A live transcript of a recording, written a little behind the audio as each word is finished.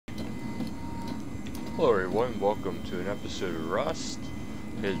Hello everyone, welcome to an episode of Rust.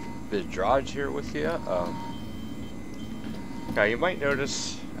 Bidraj here with you. Now you might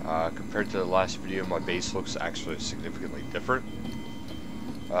notice, compared to the last video, my base looks actually significantly different.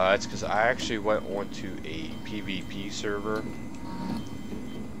 It's because I actually went onto a PvP server,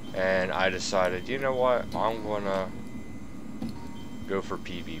 and I decided, you know what, I'm gonna go for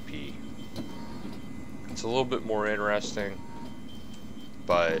PvP. It's a little bit more interesting,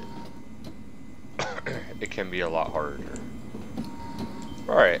 but it can be a lot harder.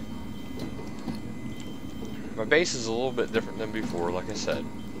 Alright. My base is a little bit different than before, like I said.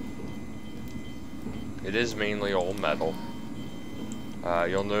 It is mainly all metal.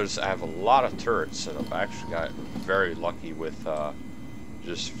 You'll notice I have a lot of turrets, and I've actually got very lucky with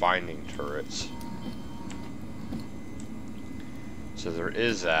just finding turrets. So there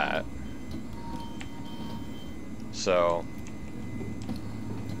is that. So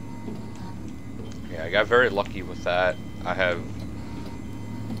yeah, I got very lucky with that. I have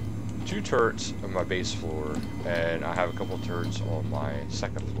 2 turrets on my base floor, and I have a couple turrets on my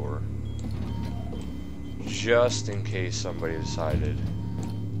second floor, just in case somebody decided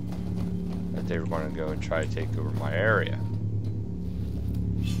that they were going to go and try to take over my area.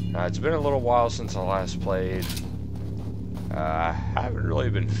 It's been a little while since I last played. I haven't really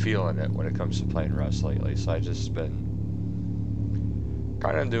been feeling it when it comes to playing Rust lately, so I've just been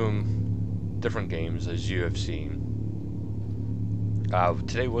kind of doing different games, as you have seen.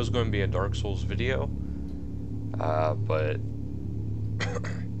 Today was going to be a Dark Souls video, but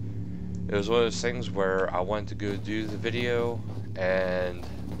it was one of those things where I wanted to go do the video, and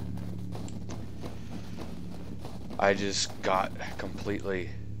I just got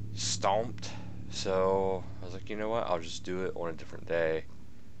completely stomped. So I was like, you know what, I'll just do it on a different day,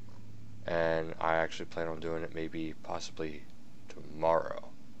 and I actually plan on doing it maybe possibly tomorrow.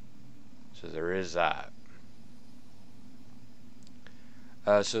 So there is that.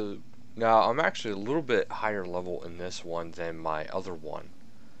 So now I'm actually a little bit higher level in this one than my other one,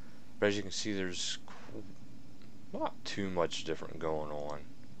 but as you can see, there's not too much different going on.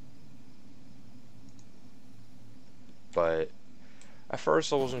 But at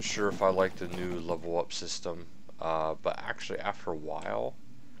first I wasn't sure if I liked the new level up system, but actually after a while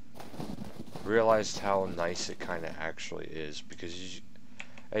realized how nice it kind of actually is, because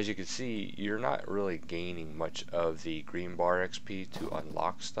as you can see, you're not really gaining much of the green bar XP to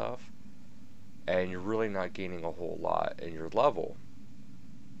unlock stuff, and you're really not gaining a whole lot in your level.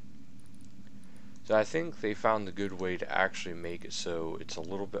 So I think they found a good way to actually make it so it's a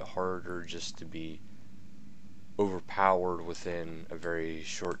little bit harder just to be overpowered within a very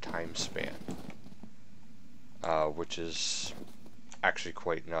short time span, which is actually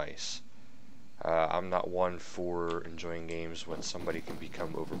quite nice. I'm not one for enjoying games when somebody can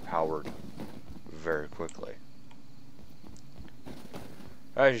become overpowered very quickly.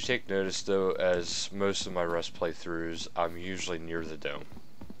 As you take notice though, as most of my Rust playthroughs, I'm usually near the dome.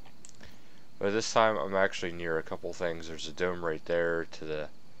 But this time I'm actually near a couple things. There's a dome right there to the,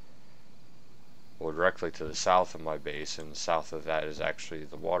 well, directly to the south of my base, and south of that is actually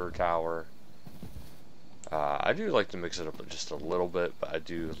the water tower. I do like to mix it up just a little bit, but I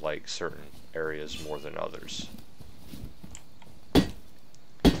do like certain areas more than others.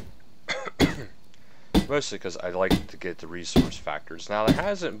 Mostly because I like to get the resource factors. Now, there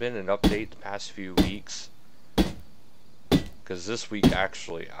hasn't been an update the past few weeks, because this week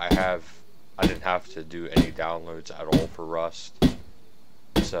actually I didn't have to do any downloads at all for Rust,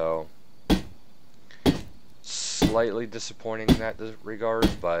 so slightly disappointing in that regard,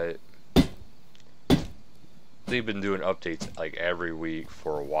 but they've been doing updates like every week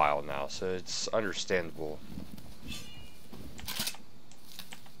for a while now, so it's understandable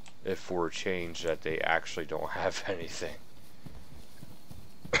if for a change that they actually don't have anything.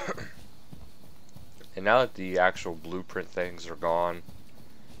 And now that the actual blueprint things are gone,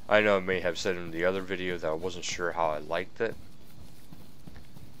 I know I may have said in the other video that I wasn't sure how I liked it.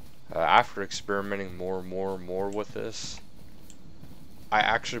 After experimenting more and more with this, I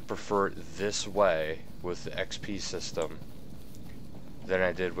actually prefer it this way with the XP system than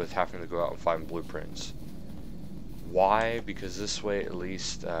I did with having to go out and find blueprints. Why? Because this way at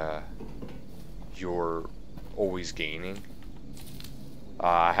least you're always gaining.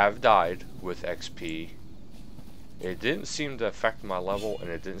 I have died with XP. It didn't seem to affect my level, and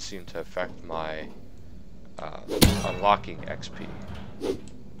it didn't seem to affect my unlocking XP.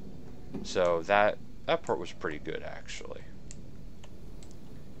 So that part was pretty good, actually.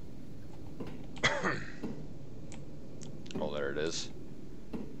 Oh, there it is.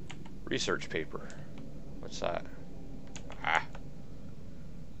 Research paper. What's that? Ah.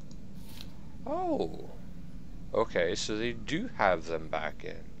 Oh. Okay, so they do have them back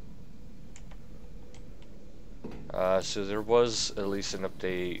in. So there was at least an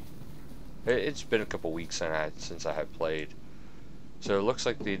update. It's been a couple weeks since I had played. So it looks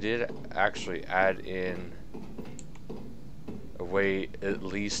like they did actually add in a way at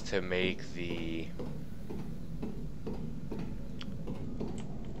least to make the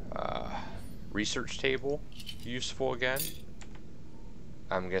research table useful again.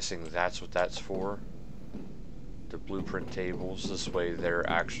 I'm guessing that's what that's for. The blueprint tables, this way they're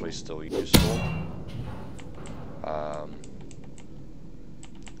actually still useful.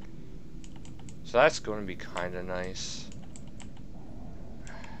 So that's going to be kind of nice.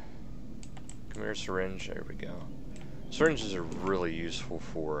 Come here, syringe. There we go. Syringes are really useful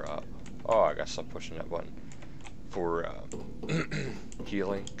for, oh, I gotta stop pushing that button. For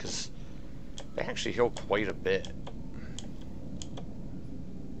healing, because they actually heal quite a bit.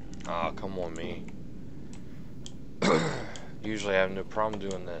 Ah, come on, me. Usually I have no problem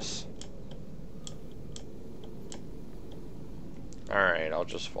doing this. Alright, I'll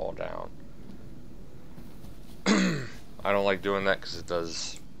just fall down. I don't like doing that because it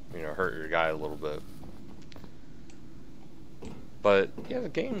does, you know, hurt your guy a little bit. But, yeah, the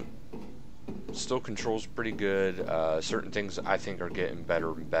game still controls pretty good. Certain things I think are getting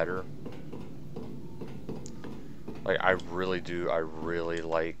better and better. Like, I really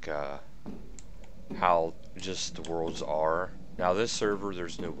like how just the worlds are. Now this server,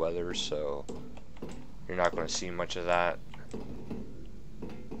 there's no weather, so you're not going to see much of that,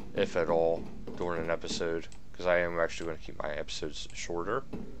 if at all, during an episode. Because I am actually going to keep my episodes shorter.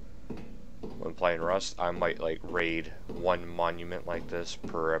 When playing Rust, I might like raid one monument like this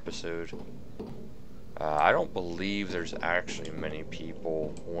per episode. I don't believe there's actually many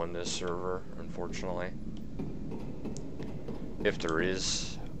people on this server, unfortunately. If there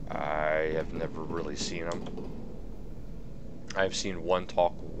is, I have never really seen them. I've seen one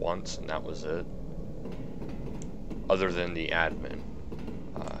talk once, and that was it. Other than the admin.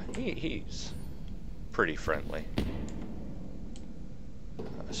 He's pretty friendly.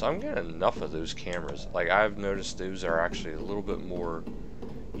 So I'm getting enough of those cameras. Like, I've noticed those are actually a little bit more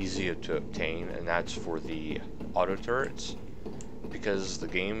easy to obtain, and that's for the auto turrets. Because the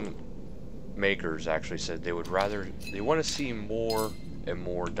game makers actually said they want to see more and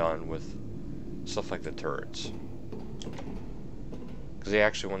more done with stuff like the turrets. Because they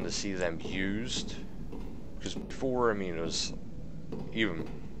actually wanted to see them used. Because before, I mean, it was even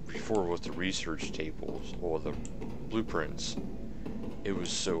before with the research tables or the blueprints, it was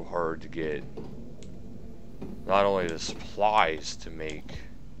so hard to get not only the supplies to make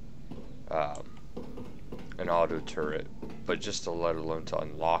an auto turret, but just to let alone to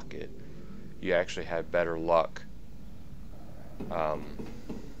unlock it. You actually had better luck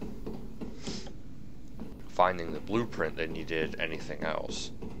finding the blueprint than you did anything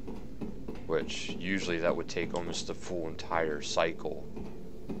else, which usually that would take almost the full entire cycle.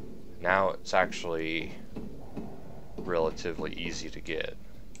 Now it's actually relatively easy to get.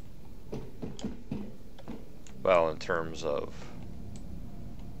 Well, in terms of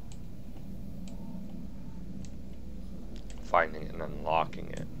finding and unlocking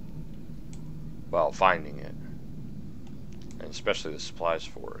it. Well, finding it. And especially the supplies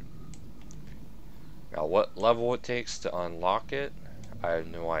for it. Now, what level it takes to unlock it, I have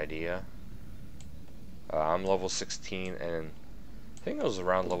no idea. I'm level 16, and I think it was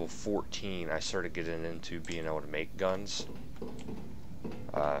around level 14 I started getting into being able to make guns.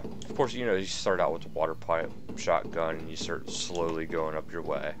 Of course, you know, you start out with the water pipe shotgun and you start slowly going up your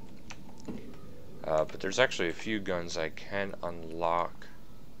way. But there's actually a few guns I can unlock.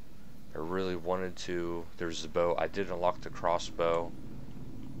 I really wanted to. There's the bow. I did unlock the crossbow.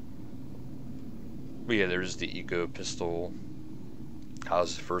 But yeah, there's the eco pistol. That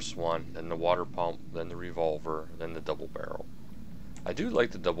was the first one. Then the water pump. Then the revolver. Then the double barrel. I do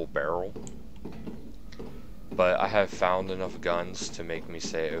like the double barrel. But I have found enough guns to make me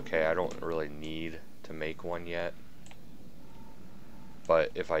say, okay, I don't really need to make one yet.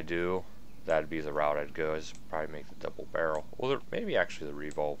 But if I do, that'd be the route I'd go, is probably make the double barrel. Or maybe actually the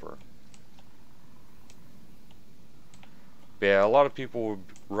revolver. But yeah, a lot of people would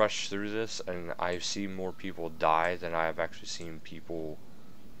rush through this, and I've seen more people die than I've actually seen people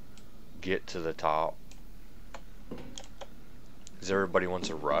get to the top. Because everybody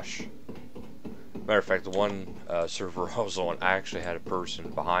wants a rush. Matter of fact, the one server I was on, I actually had a person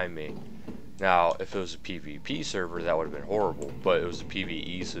behind me. Now, if it was a PvP server, that would have been horrible, but it was a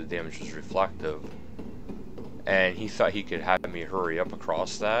PvE, so the damage was reflective. And he thought he could have me hurry up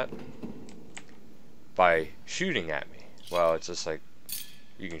across that by shooting at me. Well, it's just like,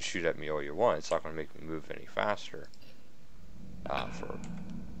 you can shoot at me all you want. It's not going to make me move any faster. For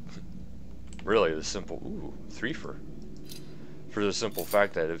really the simple, ooh, threefer. For the simple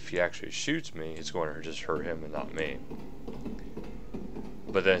fact that if he actually shoots me, it's going to just hurt him and not me.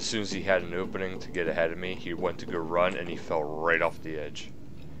 But then as soon as he had an opening to get ahead of me, he went to go run and he fell right off the edge.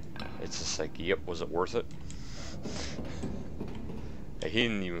 It's just like, yep, was it worth it? And he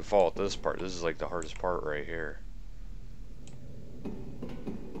didn't even fall at this part. This is like the hardest part right here.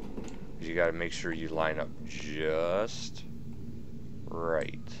 You gotta make sure you line up just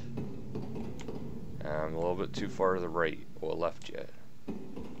right. I'm a little bit too far to the right or left yet.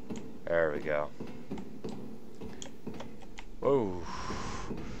 There we go. Whoa.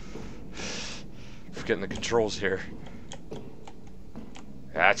 Forgetting the controls here.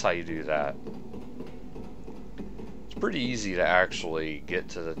 That's how you do that. It's pretty easy to actually get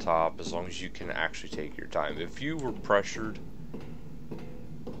to the top as long as you can actually take your time. If you were pressured,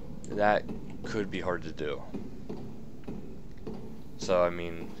 that could be hard to do. So, I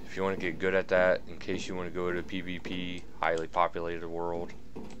mean, if you want to get good at that, in case you want to go to PvP, highly populated world,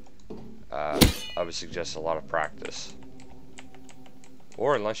 I would suggest a lot of practice.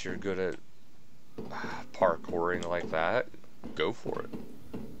 Or unless you're good at parkouring like that, go for it.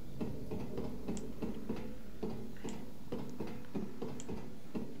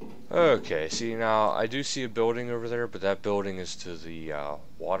 Okay, see now, I do see a building over there, but that building is to the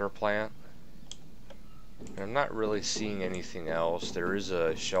water plant. And I'm not really seeing anything else. There is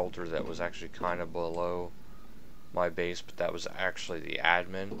a shelter that was actually kind of below my base, but that was actually the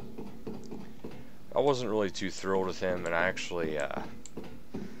admin. I wasn't really too thrilled with him, and I actually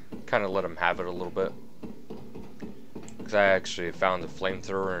kind of let him have it a little bit. Because I actually found a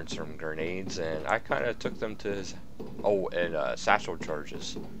flamethrower and some grenades, and I kind of took them to his... Oh, and satchel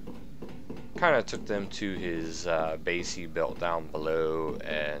charges. Kind of took them to his base he built down below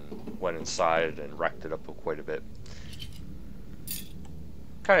and went inside and wrecked it up quite a bit.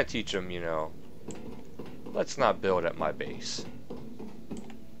 Kind of teach him, you know, let's not build at my base.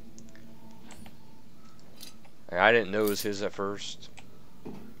 I didn't know it was his at first.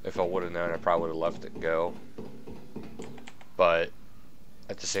 If I would have known, I probably would have left it go. But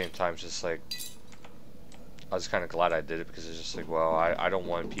at the same time, it's just like, I was kind of glad I did it, because it's just like, well, I don't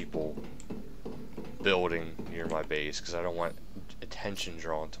want people building near my base, because I don't want attention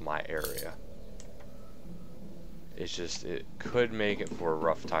drawn to my area. It's just, it could make it for a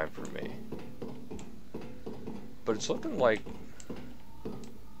rough time for me. But it's looking like,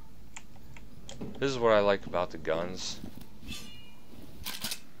 this is what I like about the guns,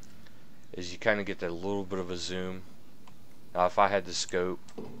 is you kind of get that little bit of a zoom. Now if I had the scope,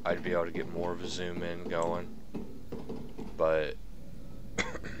 I'd be able to get more of a zoom in going, but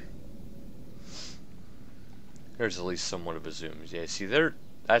there's at least somewhat of a zoom. Yeah, see there,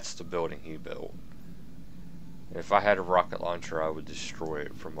 that's the building he built. And if I had a rocket launcher, I would destroy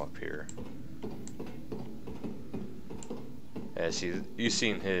it from up here. Yeah, see, you've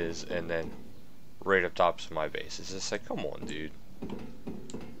seen his, and then right up top is my base. It's just like, come on, dude.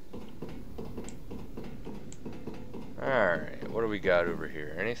 Alright, what do we got over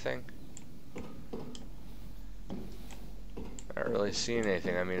here? Anything? Not really seeing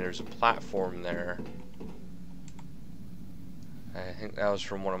anything. I mean, there's a platform there. I think that was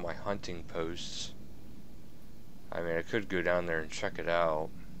from one of my hunting posts. I mean, I could go down there and check it out,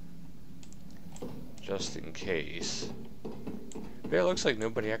 just in case. But it looks like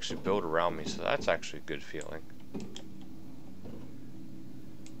nobody actually built around me, so that's actually a good feeling.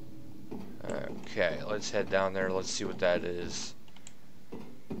 Okay, let's head down there. Let's see what that is.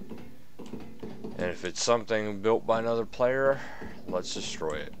 And if it's something built by another player, let's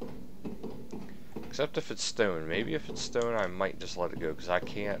destroy it. Except if it's stone. Maybe if it's stone, I might just let it go, because I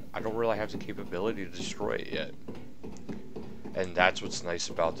don't really have the capability to destroy it yet. And that's what's nice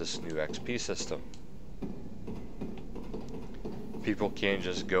about this new XP system. People can't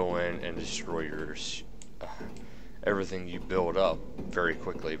just go in and destroy your everything you build up very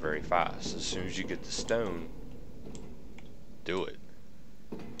quickly, very fast. As soon as you get the stone, do it.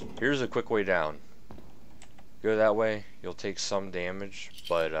 Here's a quick way down. Go that way, you'll take some damage,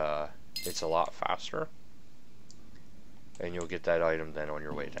 but it's a lot faster. And you'll get that item then on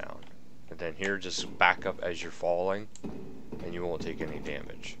your way down. And then here, just back up as you're falling, and you won't take any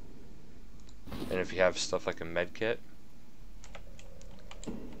damage. And if you have stuff like a med kit,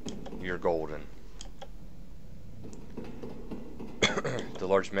 you're golden. The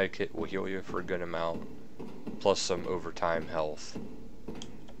large med kit will heal you for a good amount, plus some overtime health.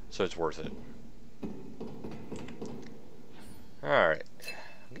 So it's worth it. Alright.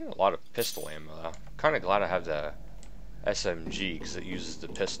 I'm getting a lot of pistol ammo though. I'm kinda glad I have the SMG because it uses the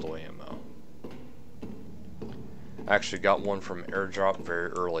pistol ammo. I actually got one from airdrop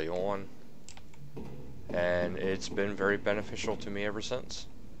very early on, and it's been very beneficial to me ever since.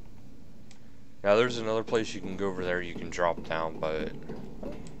 Now there's another place you can go over there, you can drop down, but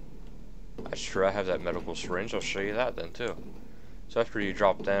that's true, I have that medical syringe, I'll show you that then too. So after you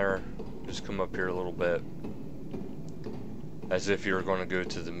drop there, just come up here a little bit, as if you're going to go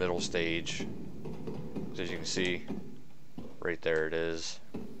to the middle stage. So as you can see, right there it is.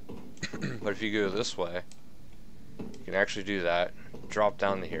 But if you go this way, you can actually do that, drop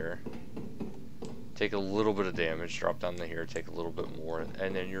down to here, take a little bit of damage, drop down to here, take a little bit more,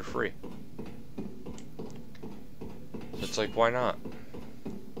 and then you're free. So it's like, why not?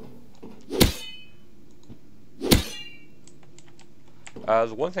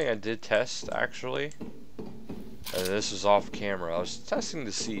 The one thing I did test, actually, and this is off camera, I was testing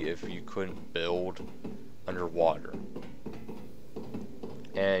to see if you couldn't build underwater.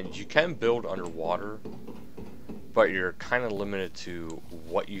 And you can build underwater, but you're kind of limited to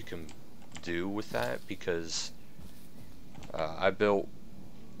what you can do with that, because I built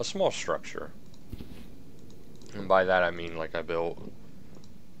a small structure. And by that I mean, like, I built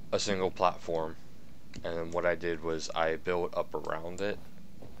a single platform, and then what I did was I built up around it,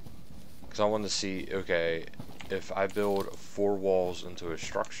 because I wanted to see, okay, if I build 4 walls into a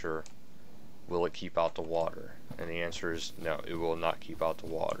structure, will it keep out the water? And the answer is no, it will not keep out the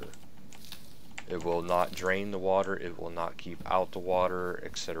water. It will not drain the water, it will not keep out the water,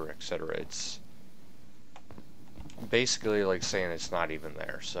 etc., etc. It's basically like saying it's not even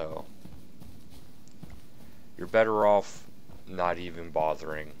there, so you're better off not even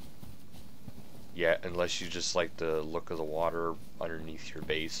bothering yet, unless you just like the look of the water underneath your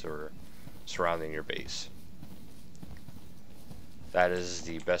base or surrounding your base. That is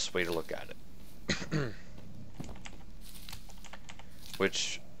the best way to look at it.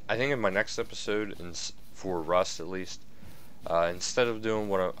 Which I think in my next episode, for Rust at least, instead of doing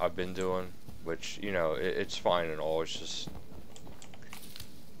what I've been doing, which, you know, it's fine and all, it's just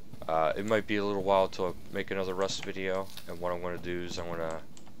it might be a little while till I make another Rust video, and what I'm going to do is I'm going to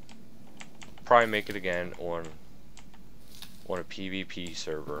probably make it again on a PvP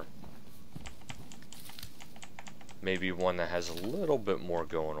server. Maybe one that has a little bit more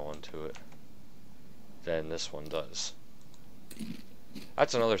going on to it than this one does.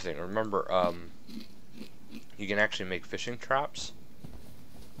 That's another thing. Remember, you can actually make fishing traps,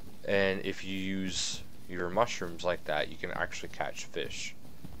 and if you use your mushrooms like that, you can actually catch fish.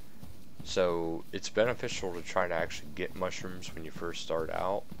 So it's beneficial to try to actually get mushrooms when you first start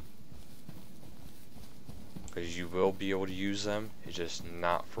out, because you will be able to use them. It's just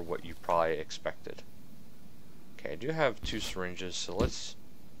not for what you probably expected. Okay, I do have 2 syringes, so let's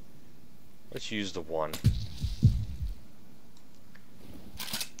use the one.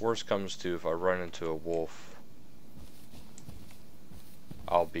 Worst comes to, if I run into a wolf,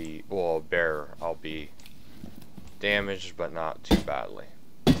 a bear, I'll be damaged, but not too badly.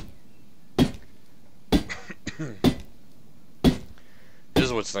 This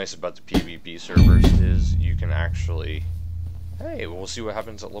is what's nice about the PvP servers, is you can actually, hey, we'll see what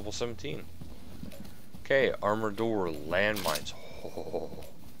happens at level 17. Okay, armor door, landmines. Oh,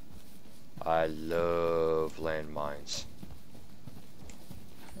 I love landmines.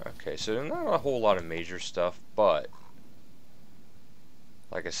 Okay, so not a whole lot of major stuff, but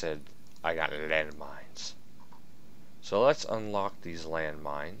like I said, I got landmines. So let's unlock these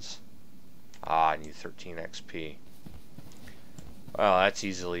landmines. I need 13 XP. Well, that's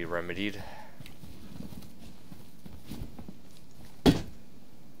easily remedied.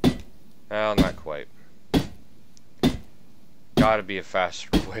 Well, not quite. Gotta be a faster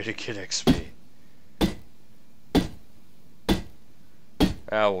way to get XP.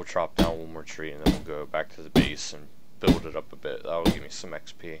 We'll chop down one more tree and then we'll go back to the base and build it up a bit. That'll give me some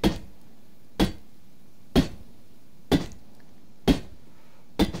XP.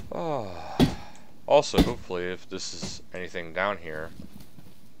 Oh. Also, hopefully, if this is anything down here,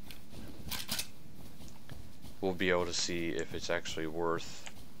 we'll be able to see if it's actually worth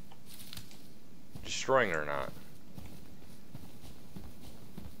destroying or not.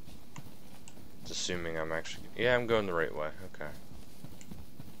 It's assuming I'm actually... Yeah, I'm going the right way. Okay.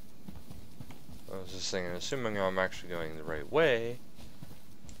 I was just thinking, assuming I'm actually going the right way.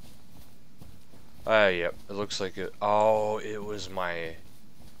 Yep. It looks like it... Oh, it was my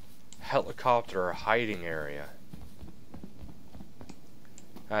helicopter hiding area.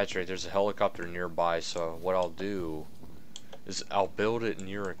 That's right, there's a helicopter nearby, so what I'll do is I'll build it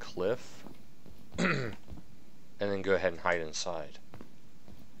near a cliff and then go ahead and hide inside.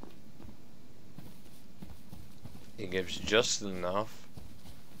 It gives just enough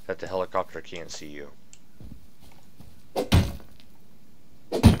that the helicopter can't see you.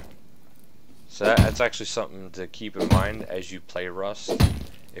 So that's actually something to keep in mind as you play Rust.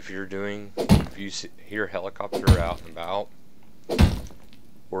 If you hear a helicopter out and about,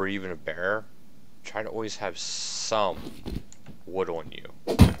 or even a bear, try to always have some wood on you.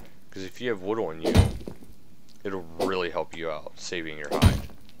 Because if you have wood on you, it'll really help you out, saving your hide.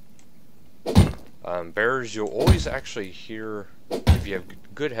 Bears, you'll always actually hear, if you have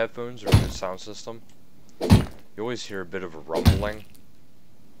good headphones or a good sound system, you always hear a bit of a rumbling.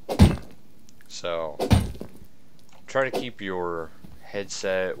 So, try to keep your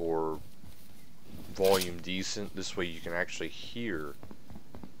headset or volume decent. This way you can actually hear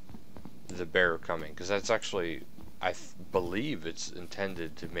the bear coming. Because that's actually, I believe it's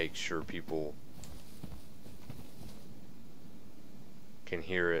intended to make sure people can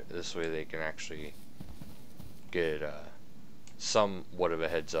hear it. This way they can actually get somewhat of a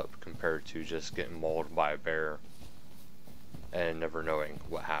heads up compared to just getting mauled by a bear and never knowing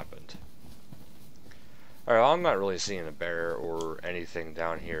what happened. Alright, I'm not really seeing a bear or anything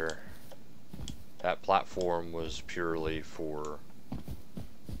down here. That platform was purely for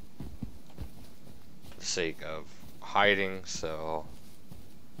the sake of hiding, so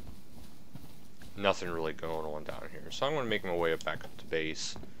nothing really going on down here. So I'm going to make my way back up to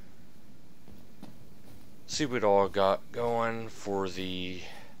base. See what all got going for the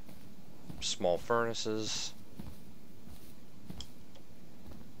small furnaces.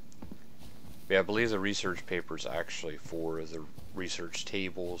 Yeah, I believe the research paper is actually for the research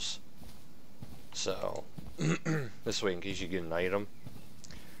tables. So, this way in case you get an item,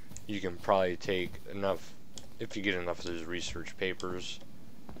 you can probably take enough, if you get enough of those research papers,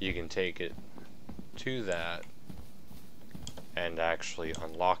 you can take it to that and actually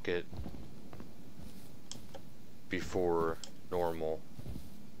unlock it before normal,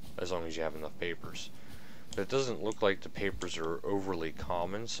 as long as you have enough papers. But it doesn't look like the papers are overly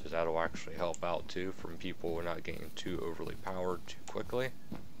common, so that'll actually help out too from people not getting too overly powered too quickly.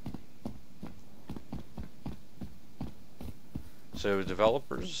 So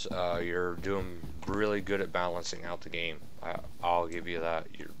developers, you're doing really good at balancing out the game. I'll give you that.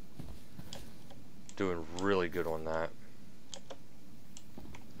 You're doing really good on that.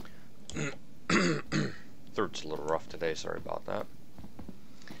 Throat's a little rough today, sorry about that.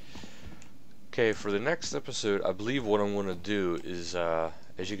 Okay, for the next episode, I believe what I'm going to do is,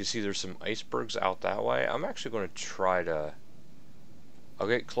 as you can see, there's some icebergs out that way. I'm actually going to try to, I'll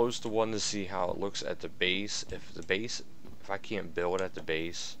get close to one to see how it looks at the base. If I can't build at the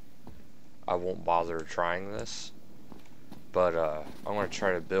base, I won't bother trying this. But I'm going to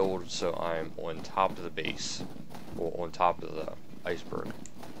try to build so I'm on top of the base, or on top of the iceberg.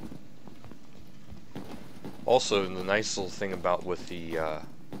 Also, the nice little thing about with the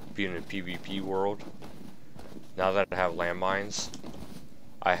being in a PvP world, now that I have landmines,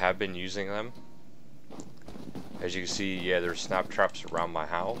 I have been using them. As you can see, yeah, there's snap traps around my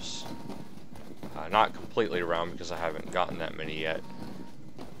house. Not completely around because I haven't gotten that many yet.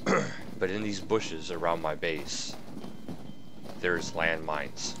 But in these bushes around my base, there's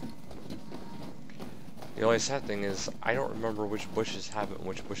landmines. The only sad thing is, I don't remember which bushes have it and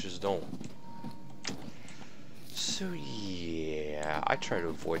which bushes don't. So yeah, I try to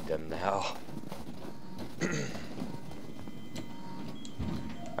avoid them now.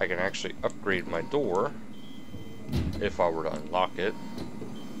 I can actually upgrade my door if I were to unlock it.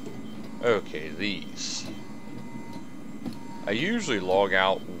 Okay, these. I usually log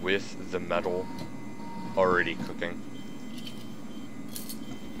out with the metal already cooking.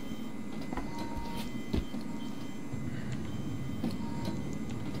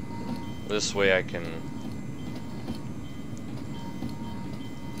 This way I can...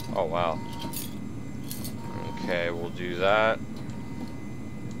 Oh wow. Okay, we'll do that.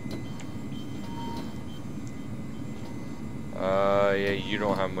 Yeah, you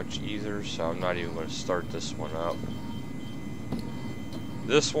don't have much either, so I'm not even going to start this one up.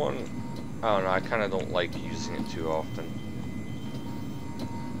 This one, I don't know, I kind of don't like using it too often.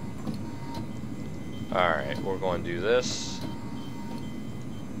 Alright, we're going to do this.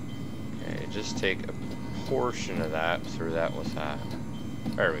 Okay, just take a portion of that, through that with that.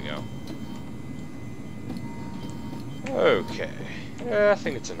 There we go. Okay. Yeah, I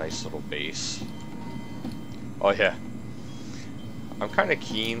think it's a nice little base. Oh yeah. I'm kind of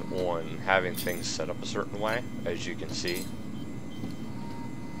keen on having things set up a certain way, as you can see.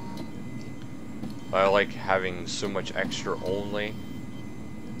 I like having so much extra only.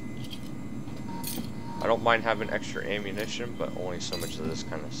 I don't mind having extra ammunition, but only so much of this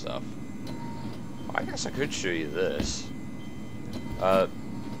kind of stuff. I guess I could show you this. The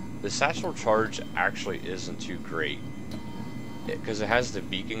satchel charge actually isn't too great, because it has the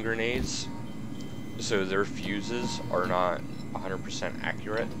beacon grenades, so their fuses are not 100%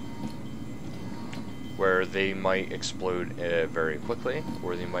 accurate, where they might explode very quickly,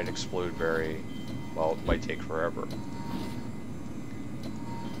 or they might explode very, well, it might take forever.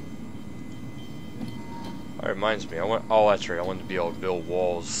 That reminds me, oh that's right, I wanted to be able to build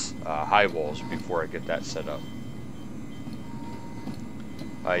walls, high walls, before I get that set up.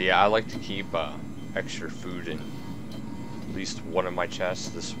 Yeah, I like to keep extra food in at least one of my chests,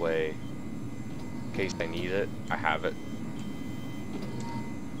 this way, in case I need it, I have it.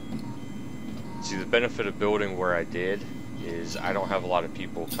 See, the benefit of building where I did is I don't have a lot of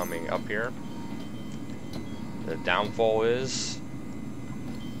people coming up here. The downfall is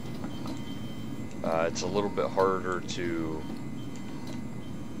it's a little bit harder to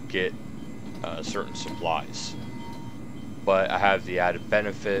get certain supplies. But I have the added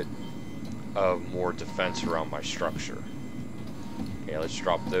benefit of more defense around my structure. Okay, let's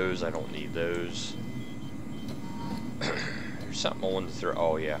drop those. I don't need those. There's something I wanted to throw.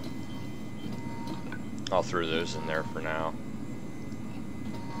 Oh, yeah. I'll throw those in there for now.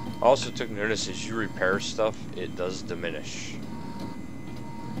 I also took notice as you repair stuff, it does diminish.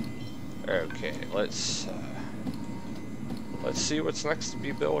 Okay, let's see what's next to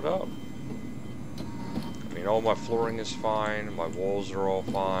be built up. I mean, all my flooring is fine, my walls are all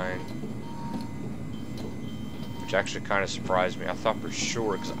fine. Which actually kind of surprised me. I thought for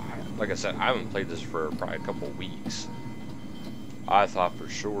sure, because like I said, I haven't played this for probably a couple of weeks. I thought for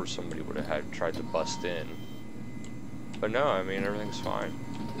sure somebody would have tried to bust in. But no, I mean, everything's fine.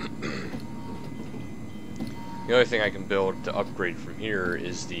 The only thing I can build to upgrade from here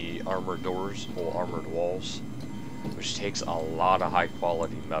is the armored doors, or armored walls, which takes a lot of high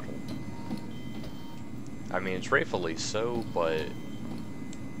quality metal. I mean, it's rightfully so, but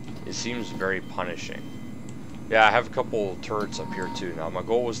it seems very punishing. Yeah, I have a couple turrets up here too. Now, my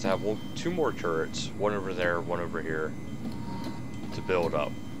goal was to have two more turrets, one over there, one over here, to build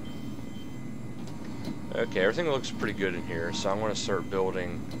up. Okay, everything looks pretty good in here, so I'm going to start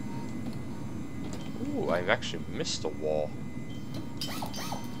building. Ooh, I've actually missed a wall.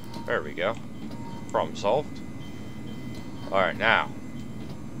 There we go. Problem solved. Alright, now.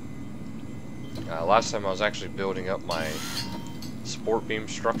 Last time I was actually building up my support beam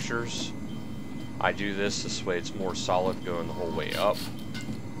structures. I do this way it's more solid going the whole way up.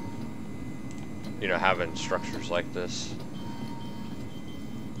 You know, having structures like this.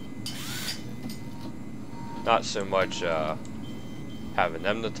 Not so much having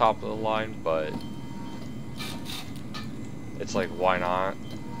them the top of the line, but it's like, why not?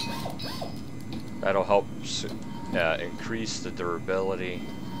 That'll help increase the durability,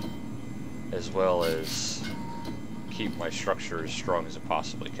 as well as keep my structure as strong as it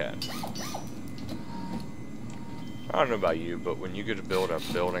possibly can. I don't know about you, but when you go to build a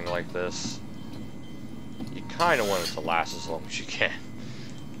building like this, you kind of want it to last as long as you can.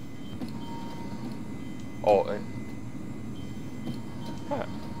 Oh, and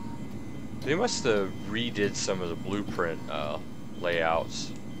they must have redid some of the blueprint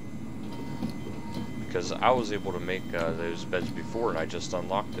layouts, because I was able to make those beds before and I just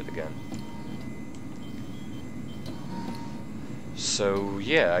unlocked it again. So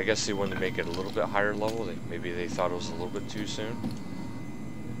yeah, I guess they wanted to make it a little bit higher level. Maybe they thought it was a little bit too soon.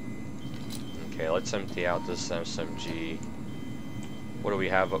 Okay, let's empty out this SMG. What do we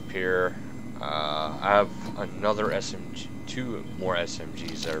have up here? I have another SMG, 2 more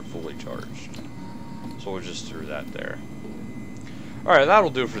SMGs that are fully charged. So we'll just throw that there. Alright,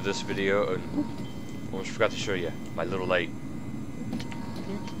 that'll do it for this video. Almost forgot to show you my little light.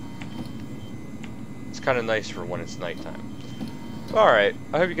 It's kind of nice for when it's nighttime. Alright,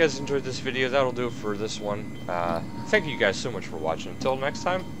 I hope you guys enjoyed this video. That'll do it for this one. Thank you guys so much for watching. Until next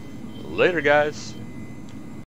time, later guys.